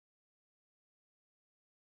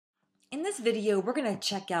In this video, we're going to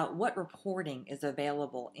check out what reporting is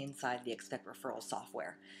available inside the Expect Referral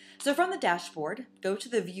software. So from the dashboard, go to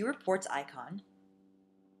the View Reports icon.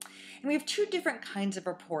 And we have two different kinds of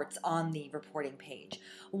reports on the reporting page.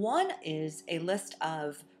 One is a list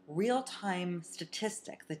of real-time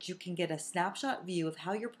statistics that you can get a snapshot view of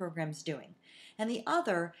how your program's doing. And the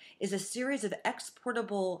other is a series of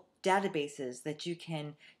exportable databases that you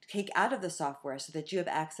can take out of the software so that you have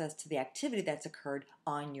access to the activity that's occurred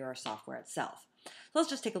on your software itself. So let's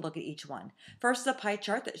just take a look at each one. First, a pie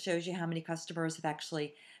chart that shows you how many customers have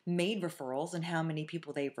actually made referrals and how many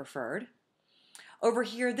people they've referred. Over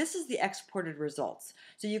here, this is the exported results.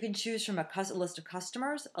 So you can choose from a list of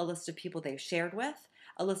customers, a list of people they've shared with,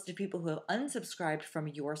 a list of people who have unsubscribed from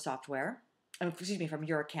your software, from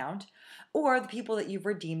your account, or the people that you've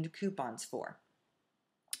redeemed coupons for.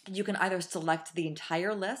 You can either select the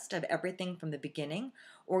entire list of everything from the beginning,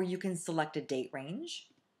 or you can select a date range.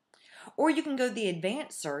 Or you can go to the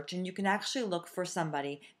advanced search and you can actually look for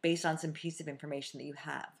somebody based on some piece of information that you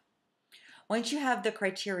have. Once you have the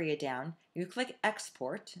criteria down, you click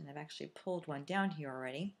Export, and I've actually pulled one down here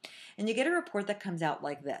already, and you get a report that comes out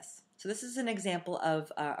like this. So this is an example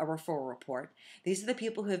of a referral report. These are the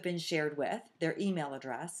people who have been shared with, their email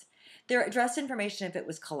address, their address information if it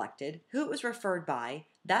was collected, who it was referred by,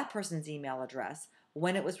 that person's email address,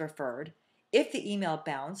 when it was referred, if the email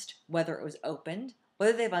bounced, whether it was opened,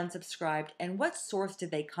 whether they've unsubscribed, and what source did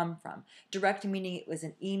they come from. Direct meaning it was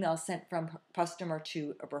an email sent from customer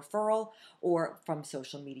to a referral or from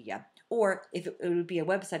social media, or if it would be a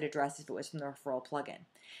website address if it was from the referral plugin.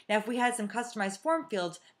 Now, if we had some customized form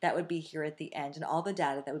fields, that would be here at the end, and all the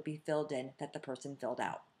data that would be filled in that the person filled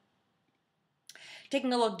out.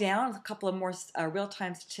 Taking a look down, a couple of more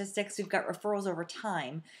real-time statistics. We've got referrals over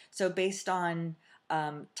time, so based on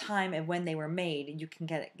time and when they were made, and you can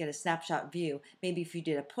get a snapshot view. Maybe if you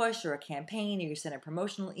did a push or a campaign or you sent a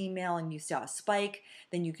promotional email and you saw a spike,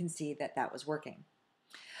 then you can see that that was working.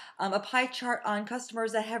 A pie chart on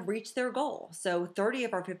customers that have reached their goal. So 30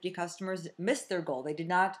 of our 50 customers missed their goal. They did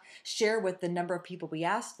not share with the number of people we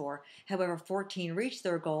asked for. However, 14 reached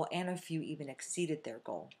their goal and a few even exceeded their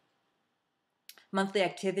goal. Monthly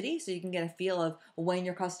activity, so you can get a feel of when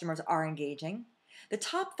your customers are engaging. The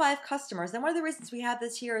top 5 customers, and one of the reasons we have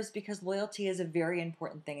this here is because loyalty is a very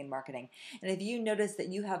important thing in marketing. And if you notice that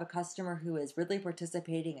you have a customer who is really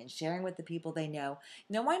participating and sharing with the people they know,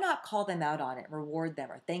 why not call them out on it, reward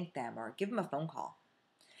them, or thank them, or give them a phone call?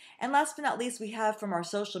 And last but not least, we have from our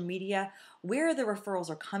social media where the referrals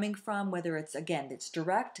are coming from, whether it's, again, it's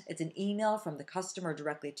direct, it's an email from the customer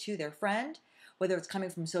directly to their friend, whether it's coming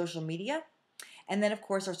from social media. And then, of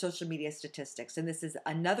course, our social media statistics. And this is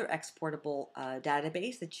another exportable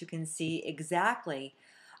database that you can see exactly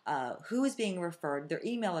who is being referred, their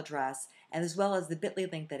email address, and as well as the bit.ly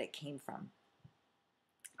link that it came from.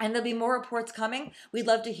 And there'll be more reports coming. We'd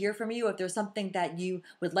love to hear from you. If there's something that you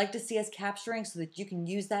would like to see us capturing so that you can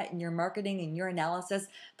use that in your marketing and your analysis,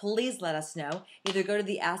 please let us know. Either go to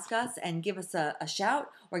the Ask Us and give us a shout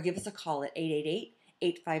or give us a call at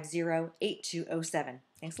 888-850-8207.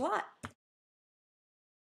 Thanks a lot.